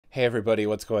Hey everybody,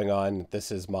 what's going on?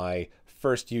 This is my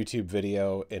first YouTube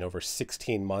video in over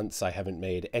 16 months. I haven't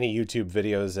made any YouTube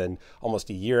videos in almost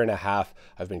a year and a half.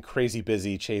 I've been crazy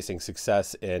busy chasing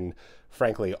success in,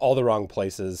 frankly, all the wrong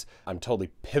places. I'm totally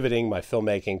pivoting my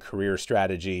filmmaking career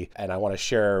strategy, and I want to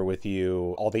share with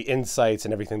you all the insights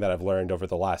and everything that I've learned over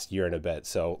the last year and a bit.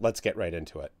 So let's get right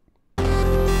into it.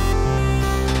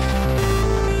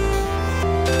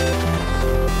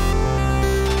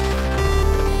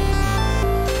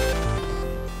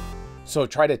 So I've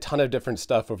tried a ton of different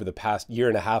stuff over the past year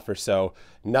and a half or so.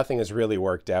 Nothing has really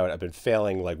worked out. I've been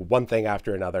failing like one thing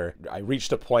after another. I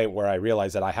reached a point where I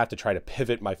realized that I have to try to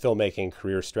pivot my filmmaking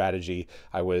career strategy.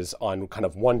 I was on kind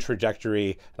of one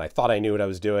trajectory and I thought I knew what I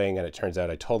was doing, and it turns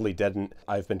out I totally didn't.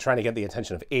 I've been trying to get the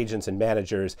attention of agents and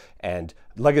managers and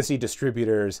legacy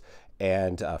distributors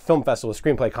and film festival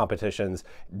screenplay competitions.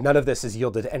 None of this has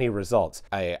yielded any results.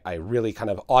 I really kind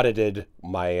of audited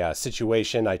my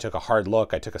situation. I took a hard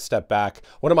look. I took a step back.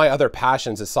 One of my other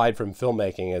passions aside from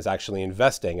filmmaking is actually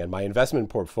investing, and my investment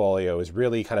portfolio is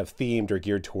really kind of themed or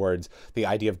geared towards the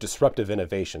idea of disruptive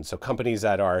innovation. So companies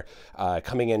that are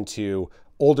coming into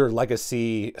older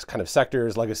legacy kind of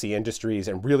sectors, legacy industries,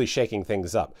 and really shaking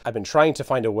things up. I've been trying to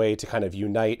find a way to kind of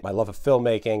unite my love of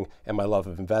filmmaking and my love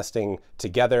of investing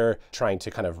together, trying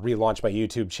to kind of relaunch my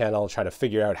YouTube channel, try to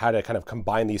figure out how to kind of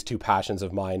combine these two passions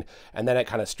of mine. And then it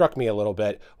kind of struck me a little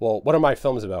bit, well, what are my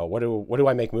films about? What do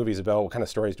I make movies about? What kind of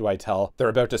stories do I tell? They're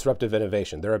about disruptive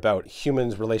innovation. They're about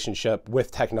humans' relationship with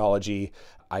technology.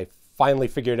 I finally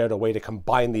figured out a way to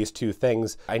combine these two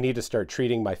things. I need to start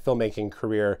treating my filmmaking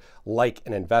career like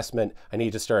an investment. I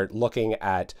need to start looking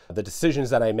at the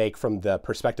decisions that I make from the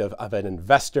perspective of an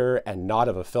investor and not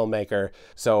of a filmmaker.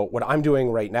 So what I'm doing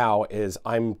right now is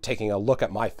I'm taking a look at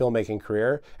my filmmaking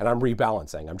career and I'm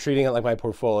rebalancing. I'm treating it like my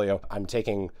portfolio. I'm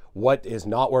taking what is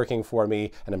not working for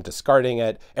me and I'm discarding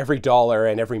it. Every dollar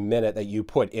and every minute that you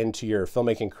put into your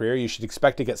filmmaking career, you should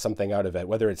expect to get something out of it,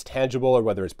 whether it's tangible or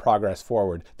whether it's progress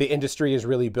forward. The industry is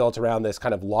really built around this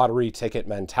kind of lottery ticket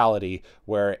mentality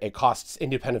where it costs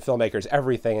independent filmmakers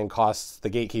everything and costs the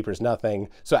gatekeepers nothing.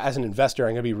 So as an investor,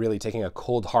 I'm going to be really taking a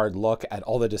cold, hard look at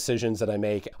all the decisions that I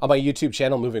make. On my YouTube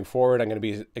channel moving forward, I'm going to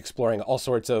be exploring all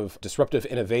sorts of disruptive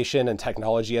innovation and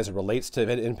technology as it relates to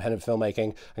independent filmmaking.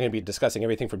 I'm going to be discussing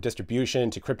everything from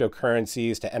distribution to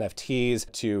cryptocurrencies to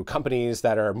NFTs to companies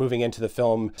that are moving into the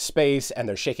film space and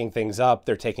they're shaking things up.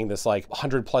 They're taking this like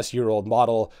 100-plus-year-old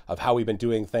model of how we've been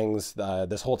doing things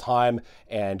this whole time,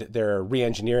 and they're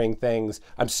re-engineering things.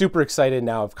 I'm super excited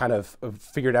now. I've kind of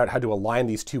figured out how to align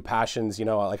these two passions. You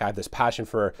know, like I have this passion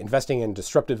for investing in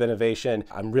disruptive innovation.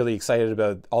 I'm really excited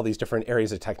about all these different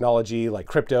areas of technology like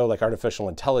crypto, like artificial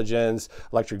intelligence,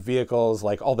 electric vehicles,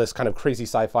 like all this kind of crazy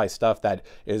sci-fi stuff that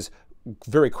is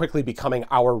very quickly becoming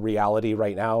our reality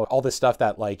right now. All this stuff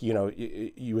that, like, you know,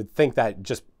 you would think that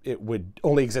just it would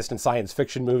only exist in science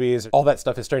fiction movies. All that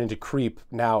stuff is starting to creep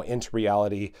now into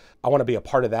reality. I want to be a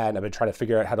part of that, and I've been trying to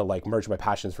figure out how to like merge my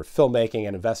passions for filmmaking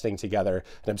and investing together.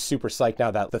 And I'm super psyched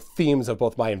now that the themes of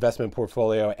both my investment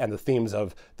portfolio and the themes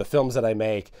of the films that I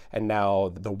make and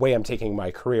now the way I'm taking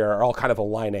my career are all kind of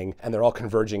aligning and they're all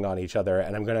converging on each other.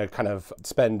 And I'm going to kind of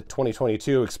spend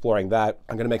 2022 exploring that.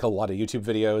 I'm going to make a lot of YouTube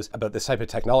videos about this type of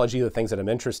technology, the things that I'm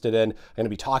interested in. I'm going to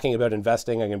be talking about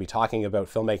investing. I'm going to be talking about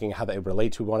filmmaking, how they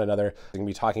relate to one another. I'm going to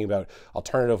be talking about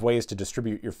alternative ways to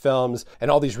distribute your films and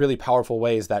all these really powerful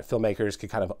ways that filmmakers could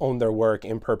kind of own their work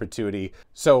in perpetuity.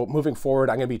 So moving forward,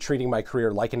 I'm going to be treating my career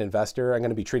like an investor. I'm going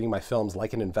to be treating my films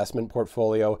like an investment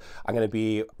portfolio. I'm going to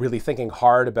be really thinking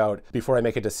hard about, before I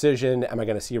make a decision, am I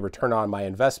going to see a return on my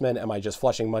investment? Am I just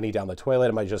flushing money down the toilet?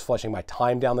 Am I just flushing my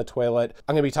time down the toilet?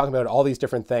 I'm going to be talking about all these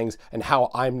different things and how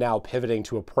I'm now pivoting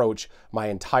to approach my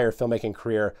entire filmmaking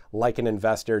career like an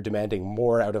investor, demanding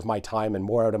more out of my time and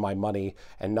more out of my money,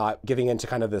 and not giving into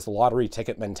kind of this lottery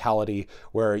ticket mentality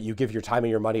where you give your time and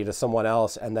your money to someone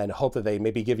else and then hope that they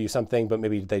maybe give you something, but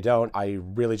maybe they don't. I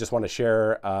really just want to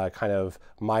share kind of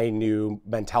my new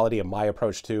mentality and my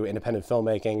approach to independent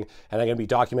filmmaking, and I'm going to be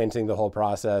documenting the whole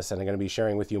process, and I'm going to be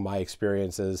sharing with you my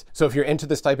experiences. So if you're into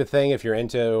this type of thing, if you're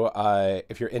into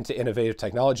innovative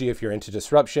technology, if you're into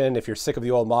disruption, if you're sick of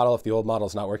the old model, if the old model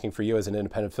is not working for you as an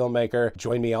independent filmmaker,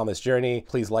 join me on this journey.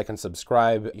 Please like and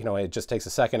subscribe. You know, it just takes a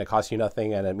second. It costs you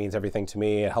nothing and it means everything to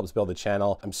me. It helps build the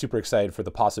channel. I'm super excited for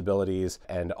the possibilities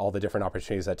and all the different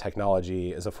opportunities that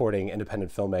technology is affording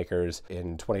independent filmmakers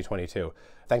in 2022.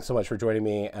 Thanks so much for joining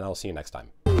me, and I'll see you next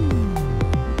time.